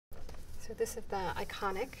So this is the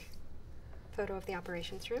iconic photo of the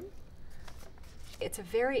operations room. It's a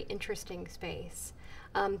very interesting space.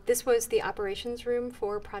 This was the operations room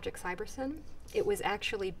for Project Cybersyn. It was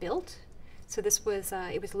actually built. So this was,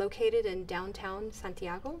 it was located in downtown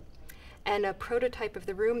Santiago. And a prototype of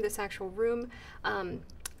the room, this actual room,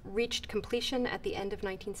 reached completion at the end of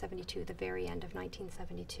 1972, the very end of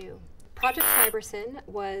 1972. Project Cybersyn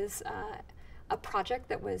was a project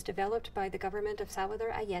that was developed by the government of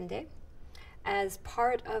Salvador Allende as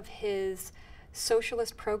part of his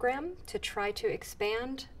socialist program to try to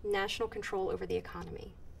expand national control over the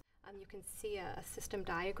economy. You can see a system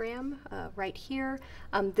diagram right here.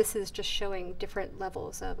 This is just showing different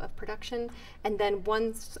levels of production, and then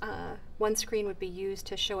one screen would be used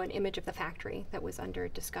to show an image of the factory that was under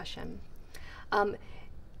discussion.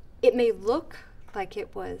 It may look like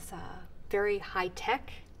it was very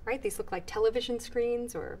high-tech, right? These look like television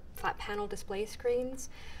screens or flat panel display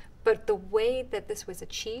screens. But the way that this was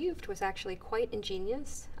achieved was actually quite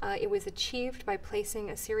ingenious. It was achieved by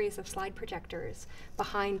placing a series of slide projectors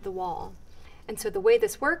behind the wall. And so the way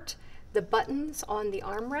this worked, the buttons on the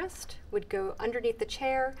armrest would go underneath the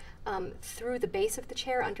chair, through the base of the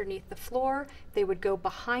chair, underneath the floor. They would go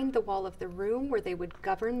behind the wall of the room where they would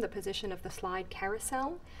govern the position of the slide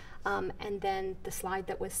carousel. And then the slide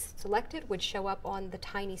that was selected would show up on the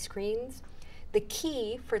tiny screens. The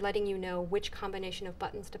key for letting you know which combination of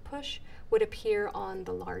buttons to push would appear on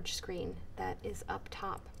the large screen that is up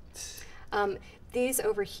top. These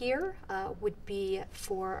over here would be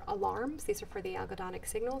for alarms. These are for the algedonic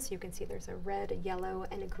signals. You can see there's a red, a yellow,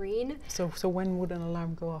 and a green. So when would an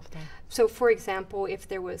alarm go off then? So for example, if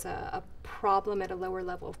there was a problem at a lower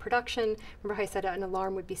level of production, remember how I said an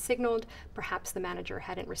alarm would be signaled, perhaps the manager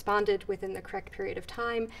hadn't responded within the correct period of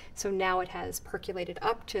time, so now it has percolated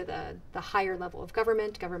up to the higher level of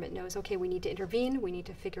government. Government knows, okay, we need to intervene, we need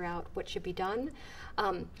to figure out what should be done.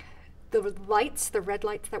 The lights, the red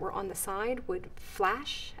lights that were on the side, would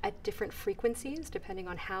flash at different frequencies depending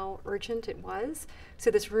on how urgent it was.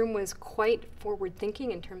 So this room was quite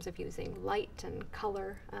forward-thinking in terms of using light and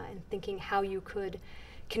color and thinking how you could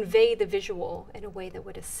convey the visual in a way that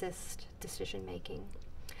would assist decision-making.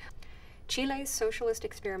 Chile's socialist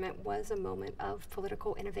experiment was a moment of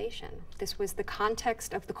political innovation. This was the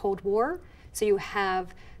context of the Cold War, so you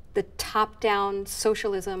have the top-down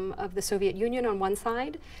socialism of the Soviet Union on one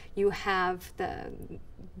side, you have the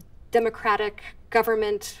democratic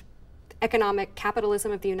government, economic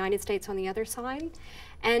capitalism of the United States on the other side,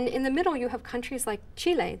 and in the middle you have countries like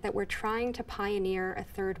Chile that were trying to pioneer a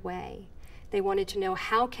third way. They wanted to know,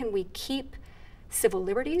 how can we keep civil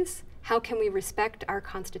liberties? How can we respect our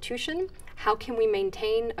Constitution? How can we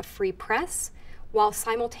maintain a free press while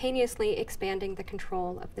simultaneously expanding the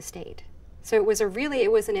control of the state? So it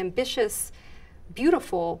was an ambitious,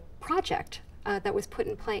 beautiful project that was put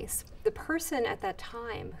in place. The person at that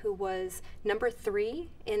time who was number 3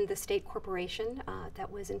 in the state corporation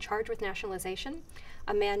that was in charge with nationalization,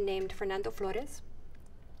 a man named Fernando Flores,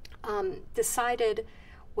 decided,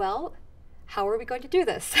 well, how are we going to do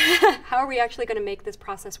this? How are we actually going to make this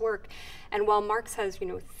process work? And while Marx has,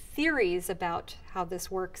 theories about how this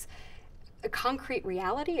works, a concrete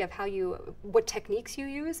reality of what techniques you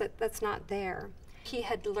use, that's not there. He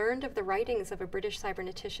had learned of the writings of a British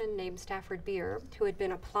cybernetician named Stafford Beer, who had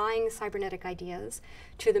been applying cybernetic ideas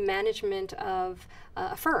to the management of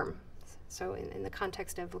a firm. So in the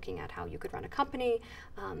context of looking at how you could run a company,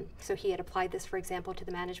 so he had applied this, for example, to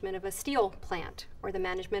the management of a steel plant or the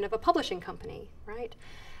management of a publishing company, right?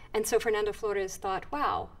 And so Fernando Flores thought,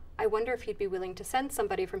 wow, I wonder if he'd be willing to send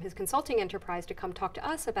somebody from his consulting enterprise to come talk to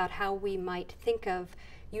us about how we might think of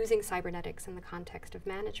using cybernetics in the context of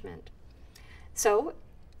management. So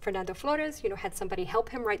Fernando Flores, had somebody help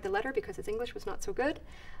him write the letter because his English was not so good,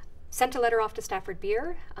 sent a letter off to Stafford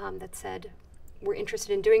Beer that said, we're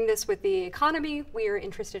interested in doing this with the economy, we are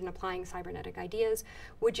interested in applying cybernetic ideas,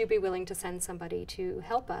 would you be willing to send somebody to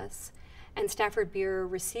help us? And Stafford Beer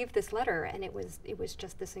received this letter, and it was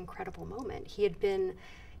just this incredible moment. He had been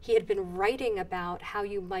writing about how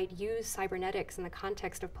you might use cybernetics in the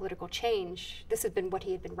context of political change. This had been what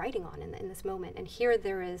he had been writing on in this moment. And here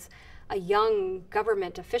there is a young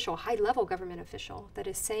government official, high-level government official, that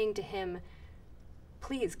is saying to him,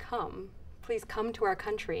 please come to our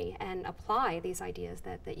country and apply these ideas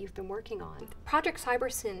that you've been working on. Project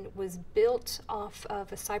Cybersyn was built off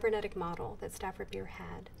of a cybernetic model that Stafford Beer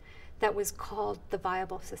had that was called the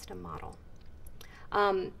viable system model.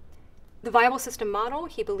 The viable system model,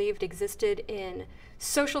 he believed, existed in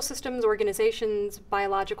social systems, organizations,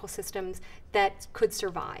 biological systems that could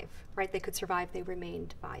survive, right? They could survive, they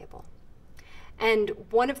remained viable. And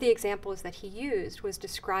one of the examples that he used was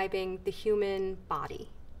describing the human body,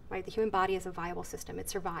 right? The human body is a viable system. It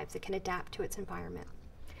survives. It can adapt to its environment.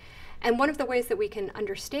 And one of the ways that we can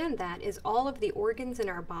understand that is all of the organs in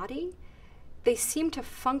our body, they seem to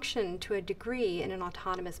function to a degree in an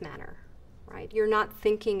autonomous manner, right? You're not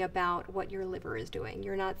thinking about what your liver is doing.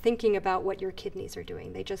 You're not thinking about what your kidneys are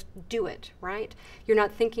doing. They just do it, right? You're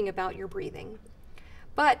not thinking about your breathing.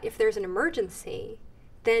 But if there's an emergency,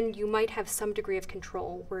 then you might have some degree of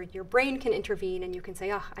control where your brain can intervene and you can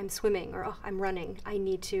say, oh, I'm swimming, or oh, I'm running. I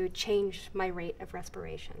need to change my rate of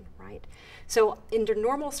respiration, right? So under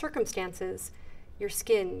normal circumstances, your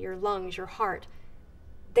skin, your lungs, your heart,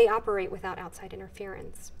 they operate without outside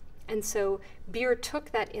interference. And so Beer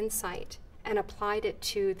took that insight and applied it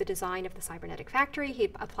to the design of the cybernetic factory.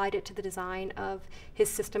 He applied it to the design of his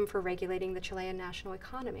system for regulating the Chilean national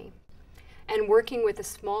economy. And working with a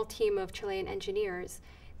small team of Chilean engineers,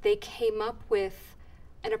 they came up with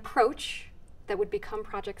an approach that would become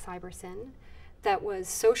Project Cybersyn that was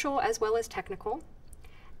social as well as technical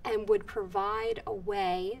and would provide a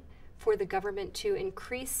way for the government to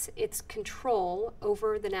increase its control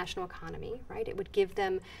over the national economy, right? It would give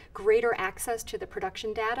them greater access to the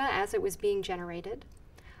production data as it was being generated.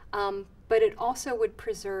 But it also would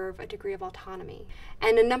preserve a degree of autonomy.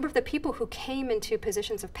 And a number of the people who came into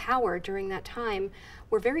positions of power during that time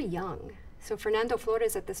were very young. So Fernando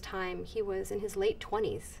Flores at this time, he was in his late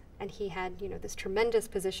 20s, and he had, this tremendous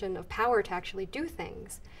position of power to actually do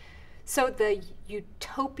things. So the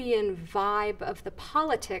utopian vibe of the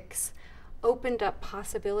politics opened up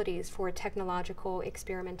possibilities for technological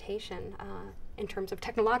experimentation in terms of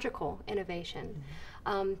technological innovation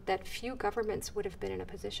that few governments would have been in a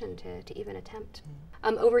position to even attempt.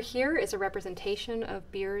 Over here is a representation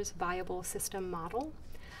of Beer's viable system model.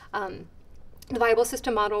 The viable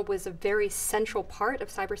system model was a very central part of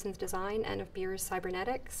Cybersyn's design and of Beer's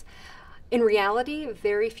cybernetics. In reality,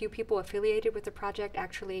 very few people affiliated with the project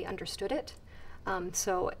actually understood it.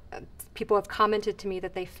 People have commented to me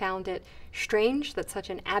that they found it strange that such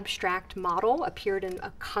an abstract model appeared in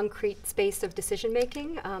a concrete space of decision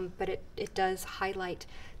making, but it does highlight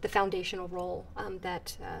the foundational role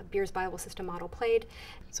that Beer's viable system model played.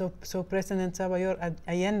 So President Salvador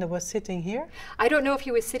Allende was sitting here? I don't know if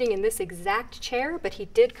he was sitting in this exact chair, but he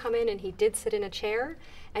did come in and he did sit in a chair,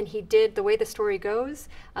 and he did, the way the story goes,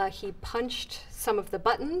 he punched some of the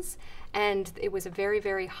buttons, and it was a very,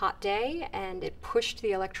 very hot day, and it pushed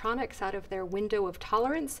the electronics out of their window of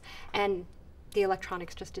tolerance, and the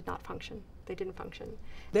electronics just did not function. They didn't function.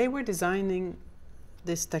 They were designing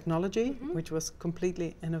this technology, which was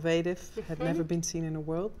completely innovative, had never been seen in the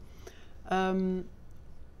world.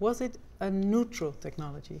 Was it a neutral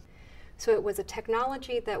technology? So it was a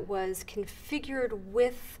technology that was configured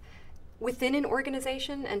within an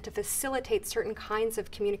organization and to facilitate certain kinds of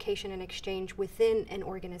communication and exchange within an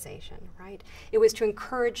organization, right? It was to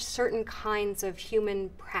encourage certain kinds of human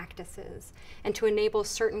practices and to enable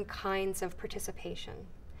certain kinds of participation.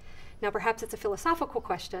 Now, perhaps it's a philosophical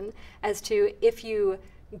question as to if you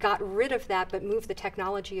got rid of that but moved the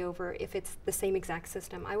technology over, if it's the same exact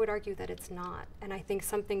system. I would argue that it's not. And I think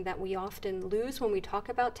something that we often lose when we talk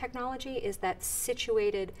about technology is that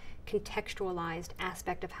situated, contextualized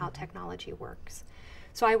aspect of how technology works.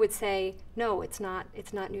 So I would say, no, it's not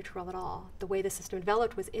neutral at all. The way the system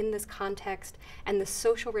developed was in this context, and the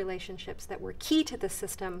social relationships that were key to the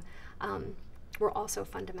system were also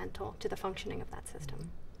fundamental to the functioning of that system.